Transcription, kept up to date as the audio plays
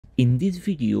In this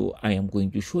video, I am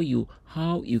going to show you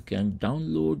how you can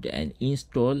download and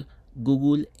install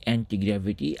Google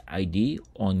AntiGravity IDE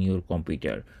on your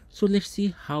computer. So let's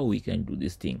see how we can do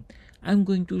this thing. I'm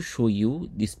going to show you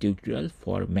this tutorial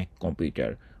for Mac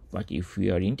computer, but if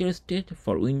you are interested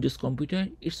for Windows computer,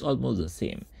 it's almost the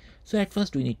same. So at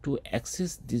first we need to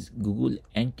access this Google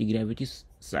AntiGravity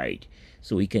site.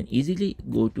 So we can easily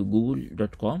go to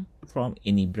google.com from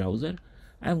any browser.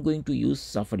 I'm going to use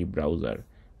Safari browser,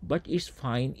 but it's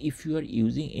fine if you are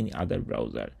using any other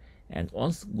browser. And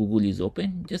once Google is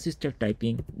open, just start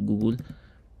typing Google.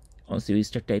 Once you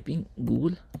start typing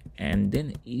Google, and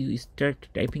then you start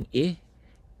typing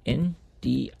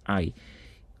ANTI.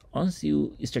 Once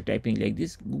you start typing like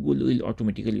this, Google will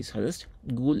automatically suggest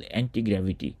Google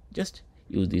AntiGravity. Just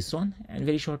use this one, and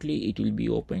very shortly it will be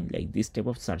open like this type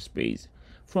of search page.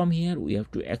 From here we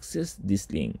have to access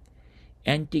this link,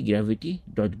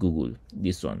 antigravity.google.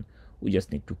 This one we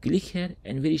just need to click here,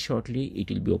 and very shortly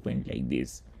it will be opened like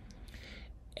this.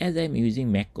 As I am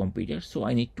using Mac computer, so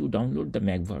I need to download the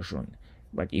Mac version,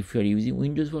 but if you are using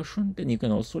Windows version, then you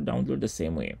can also download the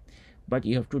same way, but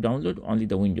you have to download only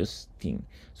the Windows thing.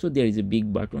 So there is a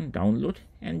big button, download,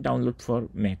 and download for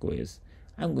Mac OS.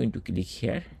 I'm going to click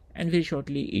here, and very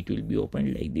shortly it will be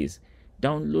opened like this.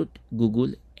 Download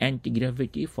Google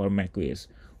AntiGravity for Mac OS.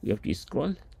 We have to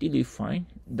scroll till we find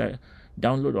the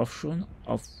download option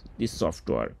of this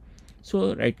software.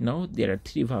 So right now there are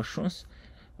 3 versions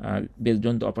based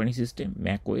on the operating system: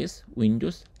 Mac OS,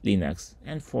 Windows, Linux,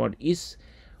 and for each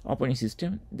operating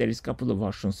system there is couple of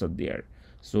versions of there.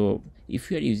 So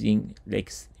if you are using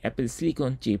like Apple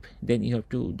Silicon chip, then you have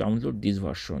to download this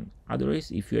version.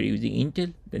 Otherwise, if you are using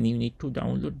Intel, then you need to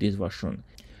download this version.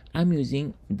 I'm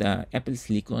using the Apple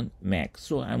Silicon Mac,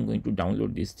 so I'm going to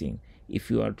download this thing. If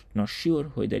you are not sure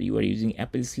whether you are using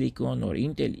Apple Silicon or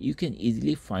Intel, you can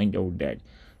easily find out that.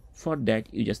 For that,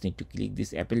 you just need to click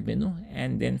this Apple menu,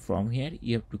 and then from here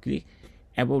you have to click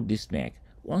about this Mac.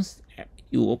 Once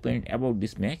you open about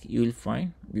this Mac, you will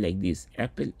find like this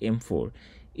Apple M4.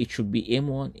 It should be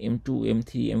M1, M2,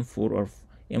 M3, M4 or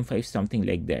M5, something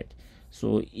like that.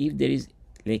 So if there is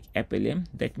like Apple M,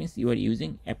 that means you are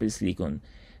using Apple Silicon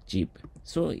chip.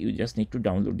 So you just need to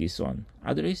download this one.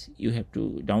 Otherwise, you have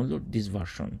to download this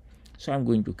version. So I'm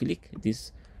going to click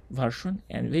this version,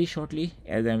 and very shortly,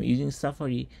 as I'm using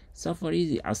Safari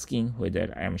is asking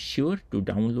whether I am sure to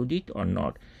download it or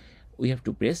not. We have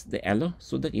to press the allow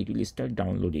so that it will start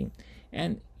downloading.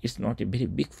 And it's not a very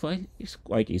big file, it's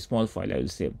quite a small file, I will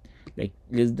say, like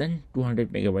less than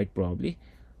 200 megabyte probably.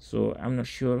 So I'm not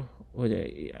sure whether,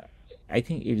 I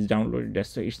think it is downloaded,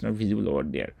 that's why it's not visible over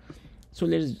there. So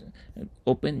let's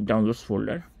open downloads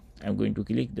folder. I'm going to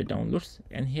click the downloads,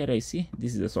 and here I see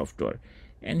this is the software,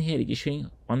 and here it is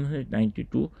showing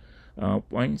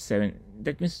 192.7,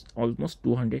 that means almost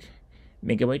 200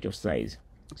 megabyte of size.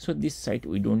 So this site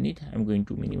we don't need. I'm going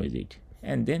to minimize it,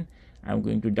 and then I'm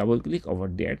going to double click over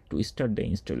there to start the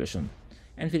installation,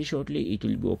 and very shortly it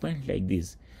will be open like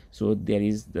this. So there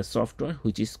is the software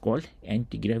which is called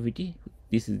AntiGravity.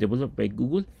 This is developed by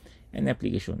Google, an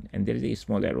application, and there is a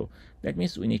small arrow. That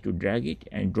means we need to drag it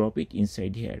and drop it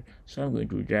inside here. So I'm going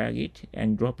to drag it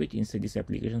and drop it inside this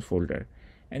application folder,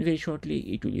 and very shortly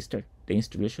it will start the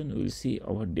installation. We will see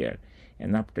over there,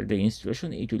 and after the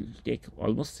installation it will take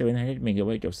almost 700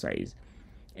 megabyte of size.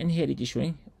 And here it is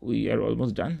showing we are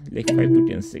almost done, like 5 to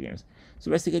 10 seconds.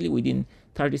 So basically within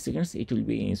 30 seconds it will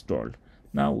be installed.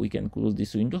 Now we can close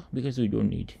this window because we don't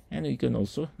need, and we can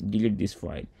also delete this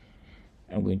file.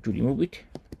 I'm going to remove it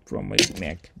from my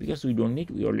Mac because we don't need,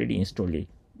 we already installed it.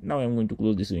 Now I'm going to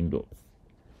close this window.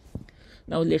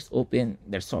 Now let's open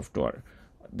that software,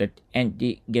 that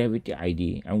AntiGravity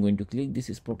IDE. I'm going to click this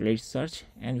spotlight search,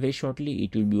 and very shortly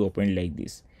it will be opened like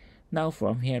this. Now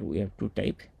from here we have to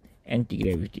type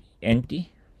AntiGravity,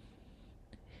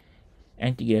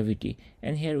 AntiGravity,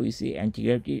 and here we see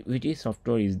AntiGravity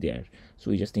software is there.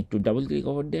 So we just need to double click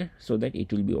over there so that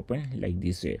it will be open like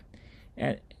this way.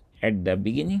 And at the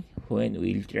beginning, when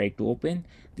we will try to open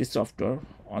this software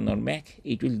on our Mac,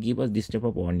 it will give us this type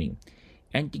of warning: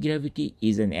 AntiGravity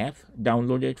is an app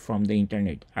downloaded from the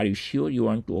internet. Are you sure you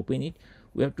want to open it?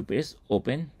 We have to press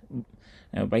open.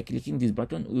 By clicking this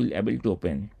button, we will able to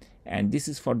open, and this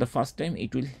is for the first time.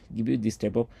 It will give you this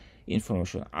type of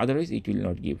information, otherwise it will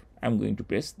not give. I'm going to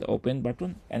press the open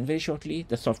button, and very shortly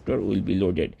the software will be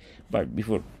loaded. But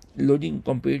before loading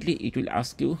completely, it will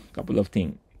ask you a couple of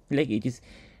things, like it is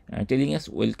telling us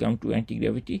welcome to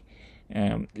AntiGravity,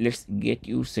 let's get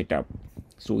you set up.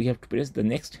 So we have to press the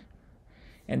next,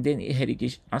 and then here it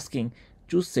is asking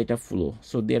choose setup flow.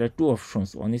 So there are 2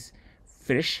 options, one is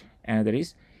fresh, another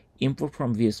is import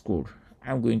from VS Code.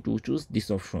 I'm going to choose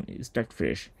this option, start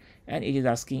fresh, and it is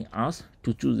asking us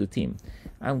to choose the theme.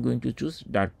 I'm going to choose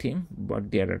dark theme,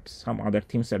 but there are some other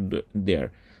themes are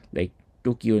there, like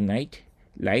Tokyo night,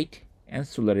 light, and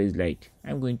Solaris light.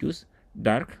 I'm going to choose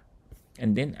dark,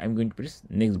 and then I'm going to press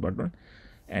next button,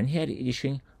 and here it is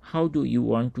showing how do you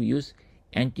want to use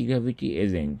anti-gravity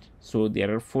agent. So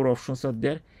there are 4 options are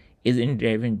there: agent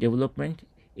driven development,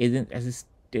 agent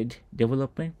assisted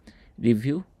development,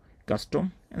 review,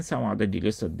 custom, and some other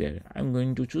details are there. I'm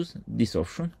going to choose this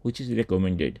option, which is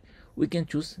recommended. We can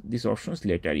choose these options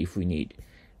later if we need.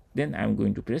 Then I'm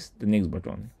going to press the next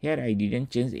button. Here I didn't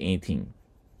change anything.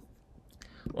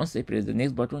 Once I press the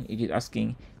next button, it is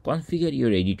asking configure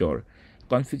your editor.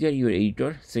 Configure your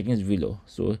editor settings below.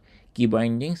 So key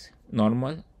bindings,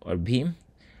 normal or Vim.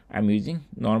 I'm using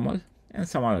normal and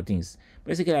some other things.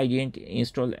 Basically, I didn't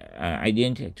install, I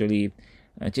didn't actually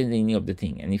change any of the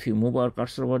thing. And if you move our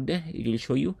cursor over there, it will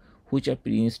show you which are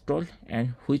pre-installed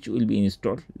and which will be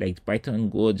installed, like Python,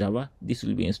 Go, Java. This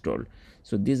will be installed.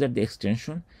 So these are the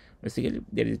extension. Basically,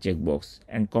 there is a checkbox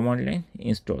and command line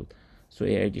install. So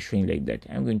here it is showing like that.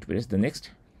 I'm going to press the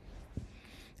next,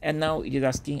 and now it is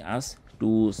asking us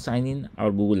to sign in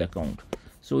our Google account.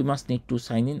 So we must need to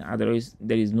sign in, otherwise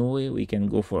there is no way we can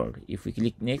go forward. If we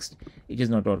click next, it is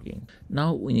not working.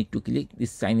 Now we need to click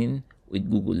this sign in with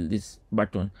Google, this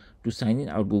button, to sign in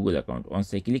our Google account.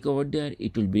 Once I click over there,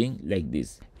 it will bring like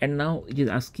this. And now it is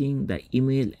asking the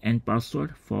email and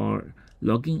password for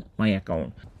logging my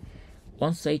account.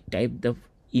 Once I type the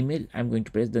email, I'm going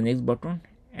to press the next button,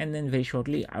 and then very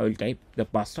shortly I will type the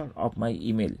password of my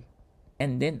email,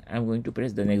 and then I'm going to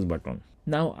press the next button.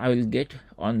 Now I will get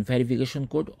on verification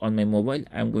code on my mobile.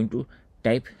 I'm going to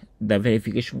type the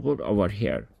verification code over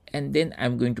here, and then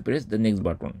I'm going to press the next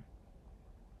button.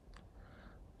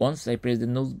 Once I press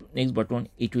the next button,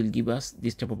 it will give us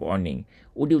this type of warning.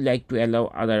 Would you like to allow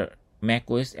other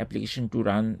macOS application to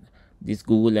run this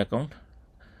Google account?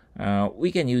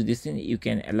 We can use this thing. You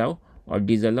can allow or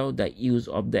disallow the use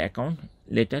of the account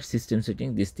later, system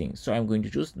setting, this thing. So I'm going to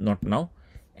choose not now,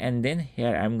 and then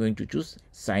here I'm going to choose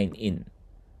sign in.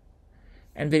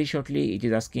 And very shortly it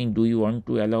is asking, do you want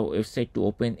to allow website to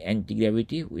open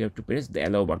AntiGravity? We have to press the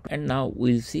allow button, and now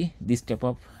we'll see this type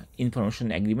of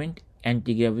information agreement,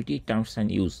 AntiGravity terms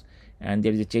and use, and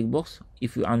there is a checkbox.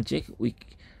 If you uncheck,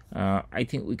 I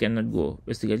think we cannot go.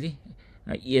 Basically,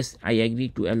 yes, I agree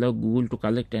to allow Google to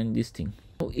collect and this thing.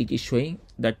 Now it is showing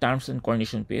the terms and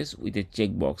condition page with a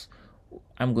checkbox.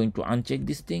 I'm going to uncheck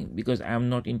this thing because I am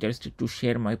not interested to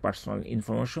share my personal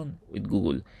information with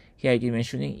Google. Here it is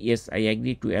mentioning, yes, I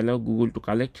agree to allow Google to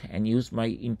collect and use my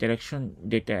interaction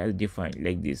data as defined,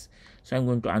 like this. So I'm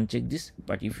going to uncheck this,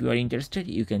 but if you are interested,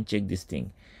 you can check this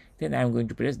thing. Then I'm going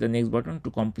to press the next button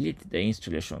to complete the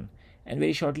installation, and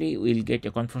very shortly we'll get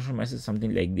a confirmation message,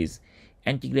 something like this.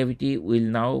 AntiGravity will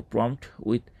now prompt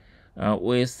with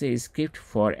OSA script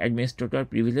for administrator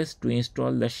privilege to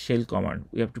install the shell command.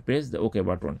 We have to press the OK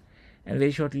button, and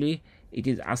very shortly it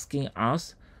is asking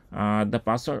us the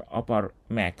password of our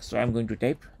Mac. So I'm going to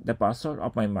type the password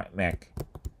of my Mac.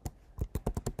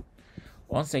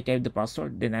 Once I type the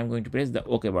password, then I'm going to press the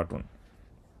OK button,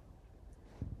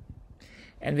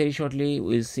 and very shortly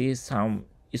we'll see some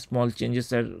small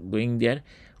changes are going there.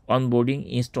 Onboarding,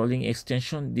 installing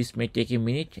extension, this may take a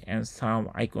minute, and some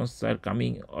icons are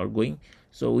coming or going,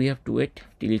 so we have to wait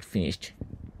till it finished.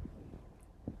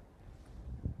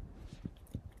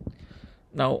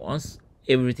 Now once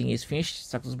everything is finished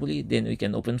successfully, then we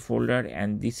can open folder,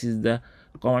 and this is the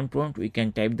command prompt. We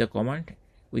can type the command.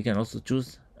 We can also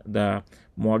choose the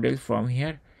model from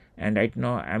here, and right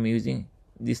now I'm using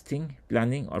this thing,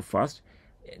 planning or fast.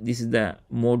 This is the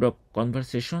mode of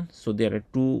conversation. So there are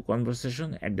 2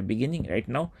 conversations at the beginning right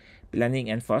now,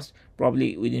 planning and fast.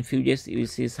 Probably within few days you will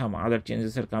see some other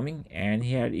changes are coming, and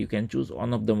here you can choose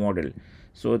one of the model.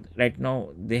 So right now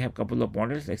they have couple of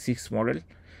models, like 6 model.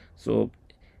 So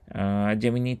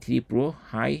Gemini 3 Pro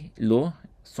high, low,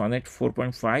 Sonnet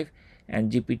 4.5,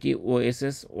 and GPT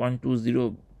OSS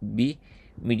 120B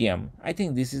medium. I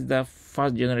think this is the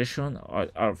first generation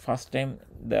or first time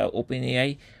the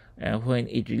OpenAI when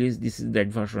it released, this is that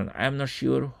version. I am not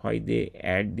sure why they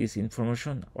add this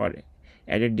information or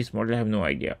added this model. I have no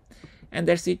idea. And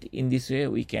that's it. In this way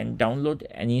we can download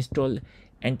and install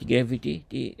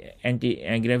AntiGravity,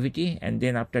 and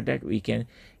then after that we can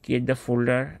create the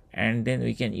folder, and then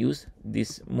we can use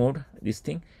this mode, this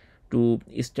thing, to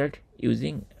start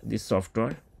using this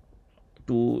software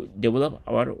to develop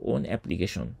our own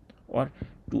application, or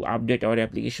to update our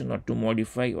application, or to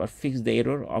modify or fix the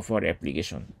error of our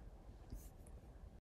application.